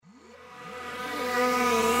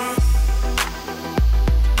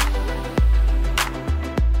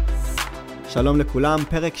שלום לכולם,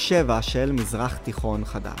 פרק 7 של מזרח תיכון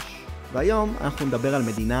חדש. והיום אנחנו נדבר על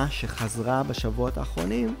מדינה שחזרה בשבועות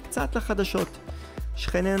האחרונים קצת לחדשות.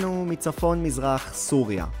 שכנינו מצפון מזרח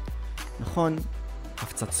סוריה. נכון,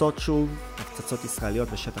 הפצצות שוב, הפצצות ישראליות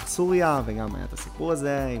בשטח סוריה, וגם היה את הסיפור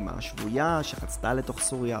הזה עם השבויה שחצתה לתוך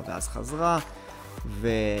סוריה ואז חזרה.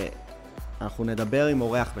 ואנחנו נדבר עם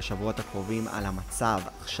אורח בשבועות הקרובים על המצב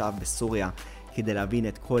עכשיו בסוריה, כדי להבין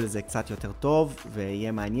את כל זה קצת יותר טוב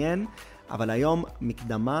ויהיה מעניין. אבל היום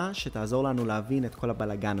מקדמה שתעזור לנו להבין את כל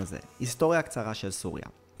הבלגן הזה. היסטוריה קצרה של סוריה.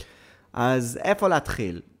 אז איפה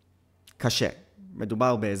להתחיל? קשה.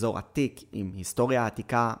 מדובר באזור עתיק עם היסטוריה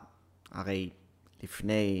עתיקה, הרי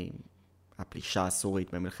לפני הפלישה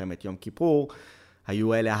הסורית במלחמת יום כיפור,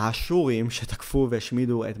 היו אלה האשורים שתקפו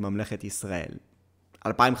והשמידו את ממלכת ישראל.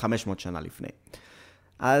 2500 שנה לפני.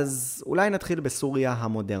 אז אולי נתחיל בסוריה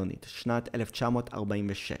המודרנית, שנת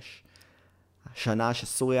 1946. השנה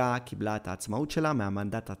שסוריה קיבלה את העצמאות שלה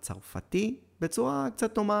מהמנדט הצרפתי בצורה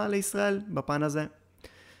קצת דומה לישראל בפן הזה.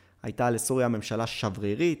 הייתה לסוריה ממשלה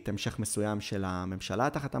שברירית, המשך מסוים של הממשלה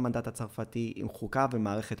תחת המנדט הצרפתי, עם חוקה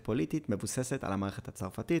ומערכת פוליטית מבוססת על המערכת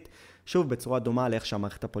הצרפתית, שוב בצורה דומה לאיך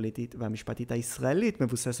שהמערכת הפוליטית והמשפטית הישראלית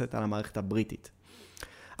מבוססת על המערכת הבריטית.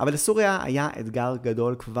 אבל לסוריה היה אתגר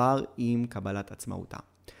גדול כבר עם קבלת עצמאותה.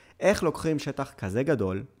 איך לוקחים שטח כזה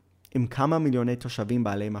גדול, עם כמה מיליוני תושבים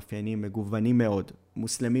בעלי מאפיינים מגוונים מאוד,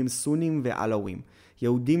 מוסלמים סונים ועלווים,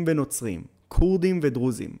 יהודים ונוצרים, קורדים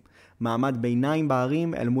ודרוזים, מעמד ביניים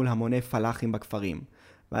בערים אל מול המוני פלאחים בכפרים.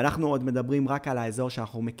 ואנחנו עוד מדברים רק על האזור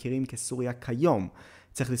שאנחנו מכירים כסוריה כיום.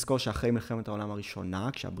 צריך לזכור שאחרי מלחמת העולם הראשונה,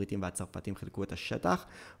 כשהבריטים והצרפתים חילקו את השטח,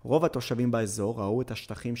 רוב התושבים באזור ראו את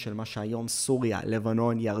השטחים של מה שהיום סוריה,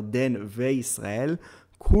 לבנון, ירדן וישראל,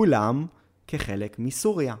 כולם כחלק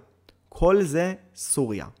מסוריה. כל זה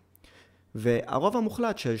סוריה. והרוב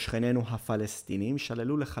המוחלט של שכנינו הפלסטינים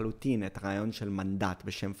שללו לחלוטין את הרעיון של מנדט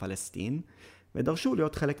בשם פלסטין, ודרשו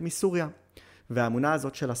להיות חלק מסוריה. והאמונה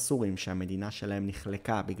הזאת של הסורים שהמדינה שלהם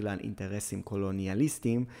נחלקה בגלל אינטרסים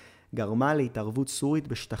קולוניאליסטיים, גרמה להתערבות סורית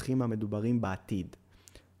בשטחים המדוברים בעתיד.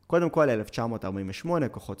 קודם כל, 1948,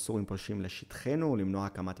 כוחות סורים פולשים לשטחנו למנוע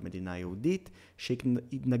הקמת מדינה יהודית,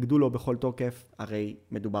 שהתנגדו לו בכל תוקף, הרי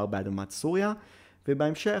מדובר באדמת סוריה,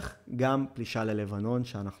 ובהמשך גם פלישה ללבנון,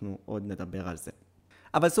 שאנחנו עוד נדבר על זה.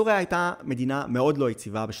 אבל סוריה הייתה מדינה מאוד לא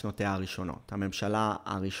יציבה בשנותיה הראשונות. הממשלה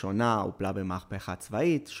הראשונה הופלה במהפכה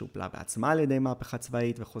צבאית, שהופלה בעצמה על ידי מהפכה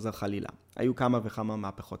צבאית וחוזר חלילה. היו כמה וכמה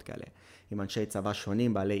מהפכות כאלה, עם אנשי צבא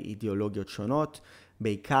שונים, בעלי אידיאולוגיות שונות,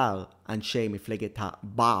 בעיקר אנשי מפלגת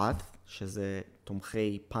הבעת', שזה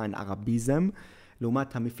תומכי פן ערביזם,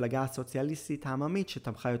 לעומת המפלגה הסוציאליסטית העממית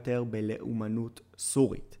שתמכה יותר בלאומנות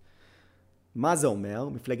סורית. מה זה אומר?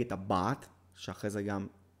 מפלגת הבעת', שאחרי זה גם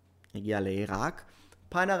הגיעה לעיראק,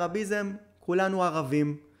 פן ערביזם, כולנו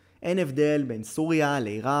ערבים. אין הבדל בין סוריה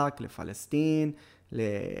לעיראק, לפלסטין,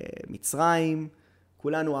 למצרים.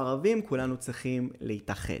 כולנו ערבים, כולנו צריכים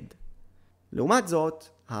להתאחד. לעומת זאת,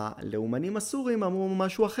 הלאומנים הסורים אמרו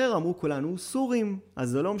משהו אחר, אמרו כולנו סורים. אז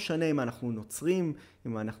זה לא משנה אם אנחנו נוצרים,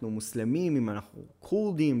 אם אנחנו מוסלמים, אם אנחנו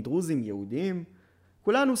קורדים, דרוזים, יהודים.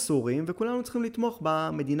 כולנו סורים, וכולנו צריכים לתמוך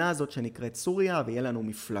במדינה הזאת שנקראת סוריה, ויהיה לנו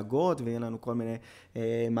מפלגות, ויהיה לנו כל מיני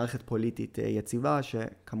מערכת פוליטית יציבה,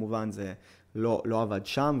 שכמובן זה לא עבד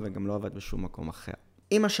שם, וגם לא עבד בשום מקום אחר.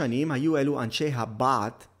 עם השנים היו אלו אנשי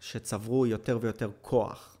הבעת' שצברו יותר ויותר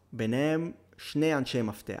כוח. ביניהם שני אנשי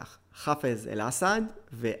מפתח, חאפז אל-אסד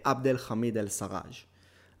ועבד אל-חמיד אל-סראג'.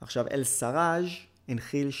 עכשיו, אל-סראג'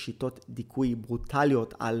 הנחיל שיטות דיכוי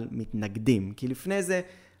ברוטליות על מתנגדים, כי לפני זה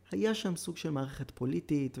היה שם סוג של מערכת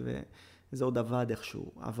פוליטית, וזה עוד עבד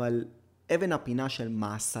איכשהו. אבל אבן הפינה של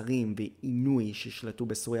מאסרים ועינוי ששלטו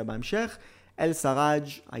בסוריה בהמשך, אל-סראג'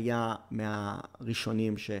 היה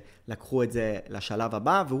מהראשונים שלקחו את זה לשלב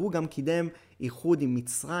הבא, והוא גם קידם איחוד עם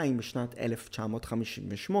מצרים בשנת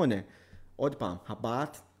 1958. עוד פעם,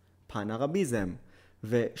 הבעת' פן ערביזם.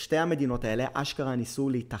 ושתי המדינות האלה אשכרה ניסו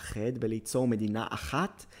להתאחד וליצור מדינה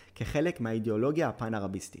אחת כחלק מהאידיאולוגיה הפן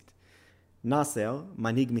ערביסטית. נאסר,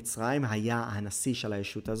 מנהיג מצרים, היה הנשיא של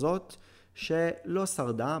הישות הזאת, שלא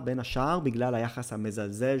שרדה בין השאר בגלל היחס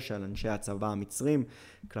המזלזל של אנשי הצבא המצרים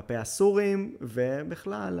כלפי הסורים,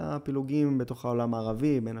 ובכלל הפילוגים בתוך העולם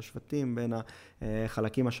הערבי, בין השבטים, בין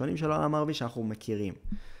החלקים השונים של העולם הערבי שאנחנו מכירים.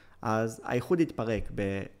 אז האיחוד התפרק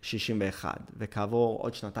ב-61, וכעבור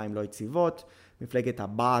עוד שנתיים לא יציבות, מפלגת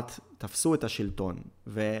הבעת' תפסו את השלטון,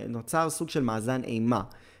 ונוצר סוג של מאזן אימה,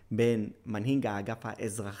 בין מנהיג האגף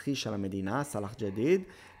האזרחי של המדינה, סלאח ג'דיד,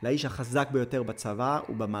 לאיש החזק ביותר בצבא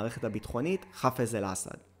ובמערכת הביטחונית, חאפז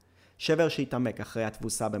אל-אסד. שבר שהתעמק אחרי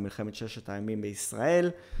התבוסה במלחמת ששת הימים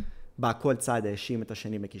בישראל, בה כל צד האשים את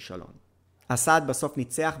השני בכישלון. אסד בסוף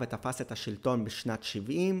ניצח ותפס את השלטון בשנת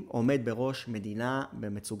 70, עומד בראש מדינה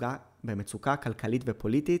במצוקה כלכלית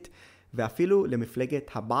ופוליטית, ואפילו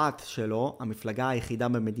למפלגת הבת שלו, המפלגה היחידה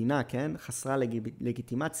במדינה, כן, חסרה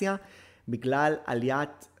לגיטימציה, בגלל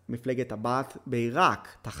עליית מפלגת הבת בעיראק,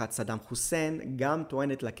 תחת סדאם חוסיין, גם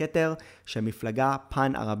טוענת לכתר של מפלגה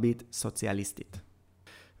פן-ערבית סוציאליסטית.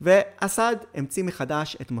 ואסד המציא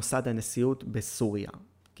מחדש את מוסד הנשיאות בסוריה.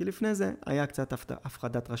 כי לפני זה היה קצת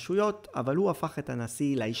הפרדת רשויות, אבל הוא הפך את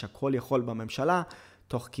הנשיא לאיש הכל יכול בממשלה,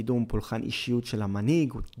 תוך קידום פולחן אישיות של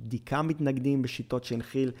המנהיג, הוא דיכא מתנגדים בשיטות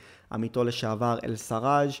שהנחיל עמיתו לשעבר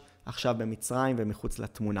אל-סראג', עכשיו במצרים ומחוץ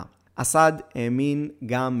לתמונה. אסד האמין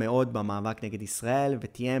גם מאוד במאבק נגד ישראל,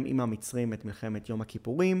 ותיאם עם המצרים את מלחמת יום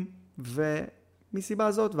הכיפורים,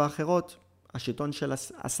 ומסיבה זאת ואחרות, השלטון של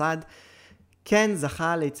אסד כן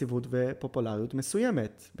זכה ליציבות ופופולריות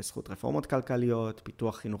מסוימת, בזכות רפורמות כלכליות,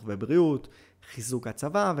 פיתוח חינוך ובריאות, חיזוק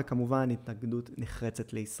הצבא, וכמובן התנגדות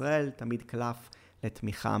נחרצת לישראל, תמיד קלף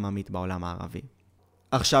לתמיכה עממית בעולם הערבי.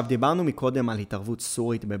 עכשיו, דיברנו מקודם על התערבות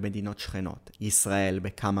סורית במדינות שכנות, ישראל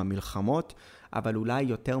בכמה מלחמות, אבל אולי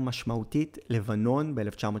יותר משמעותית, לבנון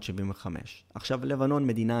ב-1975. עכשיו, לבנון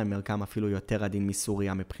מדינה עם מרקם אפילו יותר עדין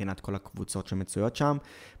מסוריה מבחינת כל הקבוצות שמצויות שם.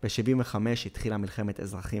 ב-75 התחילה מלחמת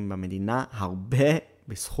אזרחים במדינה, הרבה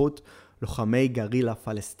בזכות לוחמי גרילה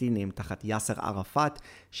פלסטינים תחת יאסר ערפאת,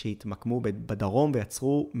 שהתמקמו בדרום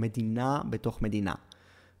ויצרו מדינה בתוך מדינה.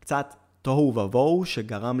 קצת תוהו ובוהו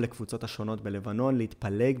שגרם לקבוצות השונות בלבנון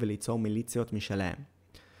להתפלג וליצור מיליציות משלהם.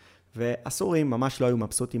 והסורים ממש לא היו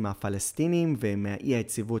מבסוטים מהפלסטינים ומהאי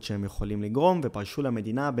היציבות שהם יכולים לגרום, ופרשו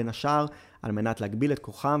למדינה בין השאר על מנת להגביל את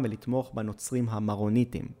כוחם ולתמוך בנוצרים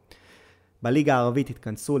המרוניטים. בליגה הערבית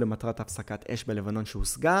התכנסו למטרת הפסקת אש בלבנון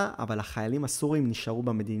שהושגה, אבל החיילים הסורים נשארו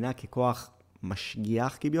במדינה ככוח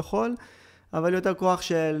משגיח כביכול, אבל יותר כוח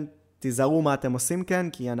של תזהרו מה אתם עושים כאן,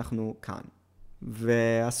 כי אנחנו כאן.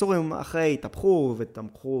 והסורים אחרי התהפכו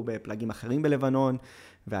ותמכו בפלגים אחרים בלבנון,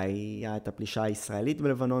 והיה את הפלישה הישראלית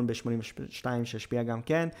בלבנון ב-82 שהשפיעה גם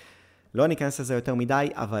כן. לא ניכנס לזה יותר מדי,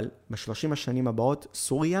 אבל ב-30 השנים הבאות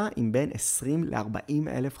סוריה עם בין 20 ל-40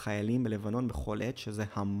 אלף חיילים בלבנון בכל עת, שזה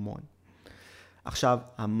המון. עכשיו,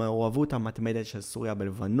 המעורבות המתמדת של סוריה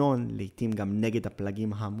בלבנון, לעתים גם נגד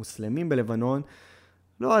הפלגים המוסלמים בלבנון,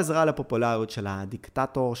 לא עזרה לפופולריות של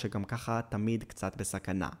הדיקטטור, שגם ככה תמיד קצת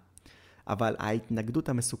בסכנה. אבל ההתנגדות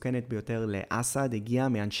המסוכנת ביותר לאסד הגיעה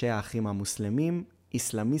מאנשי האחים המוסלמים,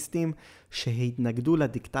 איסלאמיסטים, שהתנגדו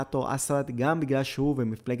לדיקטטור אסד גם בגלל שהוא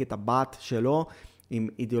ומפלגת הבת שלו עם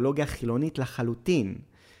אידיאולוגיה חילונית לחלוטין.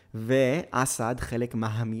 ואסד חלק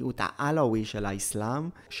מהמיעוט העלאווי של האסלאם,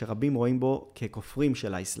 שרבים רואים בו ככופרים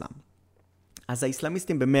של האסלאם. אז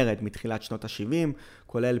האסלאמיסטים במרד מתחילת שנות ה-70,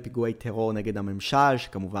 כולל פיגועי טרור נגד הממשל,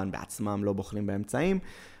 שכמובן בעצמם לא בוחלים באמצעים,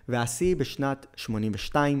 והשיא בשנת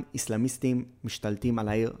 82, אסלאמיסטים משתלטים על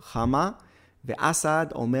העיר חמה, ואסד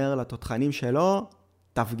אומר לתותחנים שלו,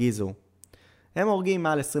 תפגיזו. הם הורגים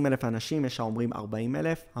מעל 20,000 אנשים, יש האומרים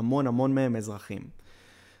 40,000, המון מהם אזרחים.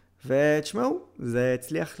 ותשמעו, זה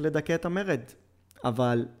הצליח לדכא את המרד,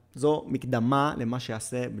 אבל זו מקדמה למה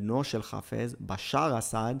שיעשה בנו של חפז, בשאר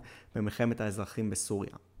אסד, במלחמת האזרחים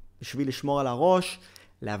בסוריה. בשביל לשמור על הראש,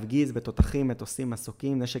 להפגיז בתותחים, מטוסים,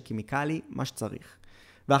 מסוקים, נשק כימיקלי, מה שצריך.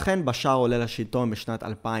 ואכן בשאר עולה לשלטון בשנת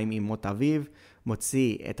 2000 עם מות אביו,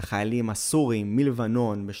 מוציא את החיילים הסורים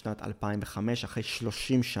מלבנון בשנת 2005 אחרי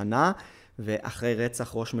 30 שנה, ואחרי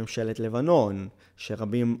רצח ראש ממשלת לבנון,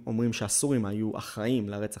 שרבים אומרים שהסורים היו אחראים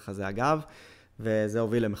לרצח הזה אגב, וזה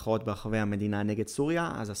הוביל למחאות ברחבי המדינה נגד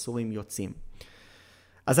סוריה, אז הסורים יוצאים.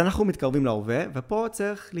 אז אנחנו מתקרבים להווה, ופה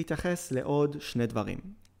צריך להתייחס לעוד שני דברים.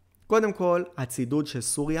 קודם כל, הצידוד של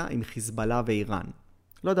סוריה עם חיזבאללה ואיראן.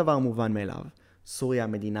 לא דבר מובן מאליו. סוריה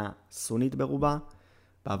מדינה סונית ברובה,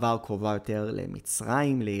 בעבר קרובה יותר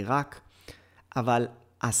למצרים, לעיראק, אבל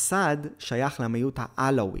אסד שייך למיעוט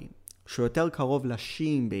העלאווי, שהוא יותר קרוב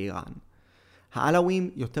לשיעים באיראן.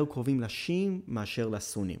 העלאווים יותר קרובים לשיעים מאשר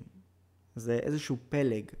לסונים. זה איזשהו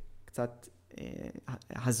פלג, קצת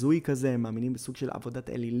הזוי כזה, מאמינים בסוג של עבודת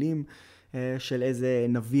אלילים, של איזה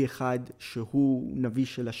נביא אחד שהוא נביא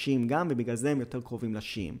של השיעים גם, ובגלל זה הם יותר קרובים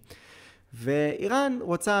לשיעים. ואיראן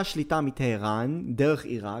רוצה שליטה מטהרן, דרך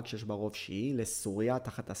עיראק, שיש בה רוב שיעי, לסוריה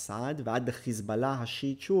תחת אסד, ועד לחיזבאללה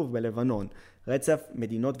השיעית שוב בלבנון. רצף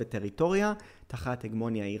מדינות וטריטוריה תחת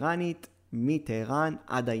הגמוניה איראנית, מטהרן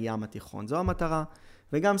עד הים התיכון. זו המטרה.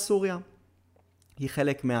 וגם סוריה היא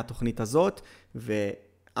חלק מהתוכנית הזאת,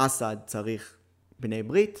 ואסד צריך בני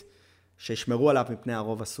ברית, שישמרו עליו מפני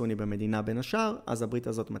הרוב הסוני במדינה בין השאר, אז הברית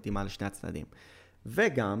הזאת מתאימה לשני הצדדים.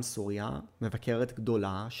 וגם סוריה מבקרת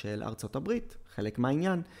גדולה של ארצות הברית, חלק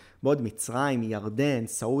מהעניין. בעוד מצרים, ירדן,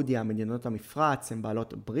 סעודיה, מדינות המפרץ, הן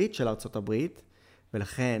בעלות ברית של ארצות הברית,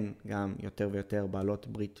 ולכן גם יותר ויותר בעלות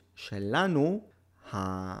ברית שלנו,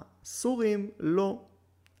 הסורים לא.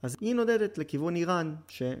 אז היא נודדת לכיוון איראן,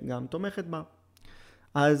 שגם תומכת בה.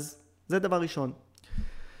 אז זה דבר ראשון.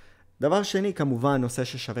 דבר שני, כמובן, נושא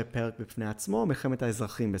ששווה פרק בפני עצמו, מלחמת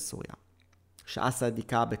האזרחים בסוריה. שאסד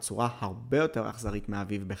היכה בצורה הרבה יותר אכזרית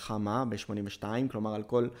מאביו בחמה ב-82, כלומר על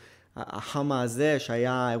כל החמה הזה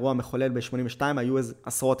שהיה אירוע מחולל ב-82, היו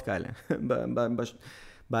עשרות כאלה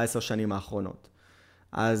ב-10 שנים האחרונות.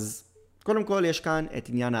 אז קודם כל יש כאן את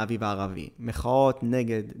עניין האביב הערבי. מחאות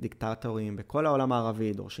נגד דיקטטורים בכל העולם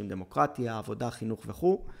הערבי, דורשים דמוקרטיה, עבודה, חינוך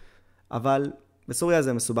וכו'. אבל בסוריה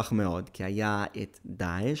זה מסובך מאוד, כי היה את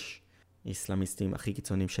דאעש, האסלאמיסטים הכי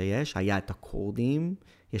קיצוניים שיש, היה את הכורדים,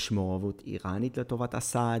 יש מעורבות איראנית לטובת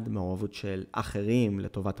אסד, מעורבות של אחרים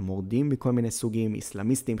לטובת מורדים בכל מיני סוגים,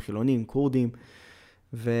 אסלאמיסטים, חילונים, כורדים,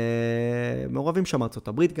 ומעורבים שם ארצות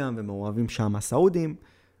הברית גם, ומעורבים שם הסעודים.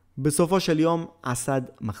 בסופו של יום, אסד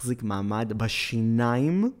מחזיק מעמד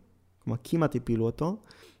בשיניים, כלומר כמעט הפילו אותו,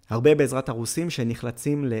 הרבה בעזרת הרוסים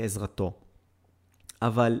שנחלצים לעזרתו.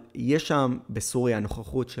 אבל יש שם בסוריה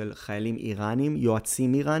נוכחות של חיילים איראנים,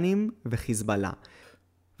 יועצים איראנים וחיזבאללה.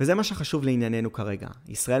 וזה מה שחשוב לענייננו כרגע.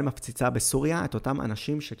 ישראל מפציצה בסוריה את אותם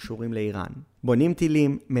אנשים שקשורים לאיראן. בונים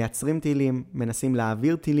טילים, מייצרים טילים, מנסים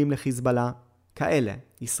להעביר טילים לחיזבאללה, כאלה.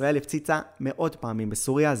 ישראל הפציצה מאות פעמים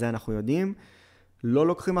בסוריה, זה אנחנו יודעים. לא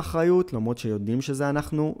לוקחים אחריות, למרות שיודעים שזה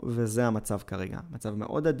אנחנו, וזה המצב כרגע. מצב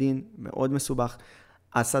מאוד עדין, מאוד מסובך.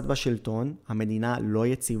 אסד בשלטון, המדינה לא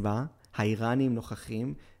יציבה, האיראנים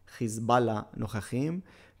נוכחים, חיזבאללה נוכחים,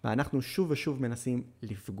 ואנחנו שוב ושוב מנסים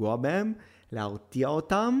לפגוע בהם, להרתיע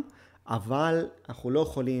אותם, אבל אנחנו לא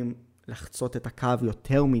יכולים לחצות את הקו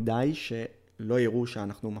יותר מדי, שלא יראו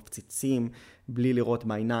שאנחנו מפציצים בלי לראות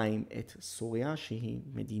בעיניים את סוריה, שהיא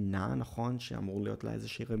מדינה, נכון, שאמור להיות לה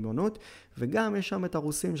איזושהי ריבונות, וגם יש שם את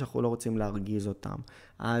הרוסים שאנחנו לא רוצים להרגיז אותם.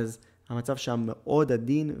 אז המצב שם מאוד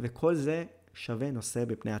עדין, וכל זה שווה נושא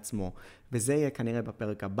בפני עצמו. וזה יהיה כנראה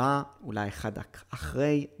בפרק הבא, אולי אחד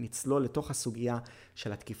אחרי, נצלול לתוך הסוגיה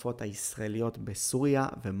של התקיפות הישראליות בסוריה,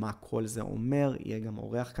 ומה כל זה אומר, יהיה גם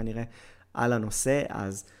אורח כנראה על הנושא,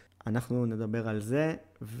 אז אנחנו נדבר על זה,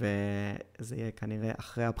 וזה יהיה כנראה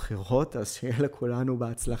אחרי הבחירות, אז שיהיה לכולנו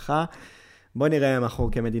בהצלחה. בוא נראה אם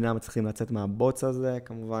אנחנו כמדינה מצליחים לצאת מהבוץ הזה,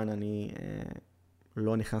 כמובן אני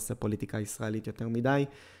לא נכנס לפוליטיקה ישראלית יותר מדי,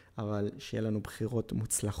 אבל שיהיה לנו בחירות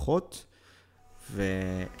מוצלחות,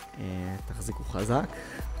 ותחזיקו חזק,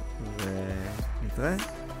 ונתראה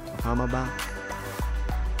בפעם הבאה.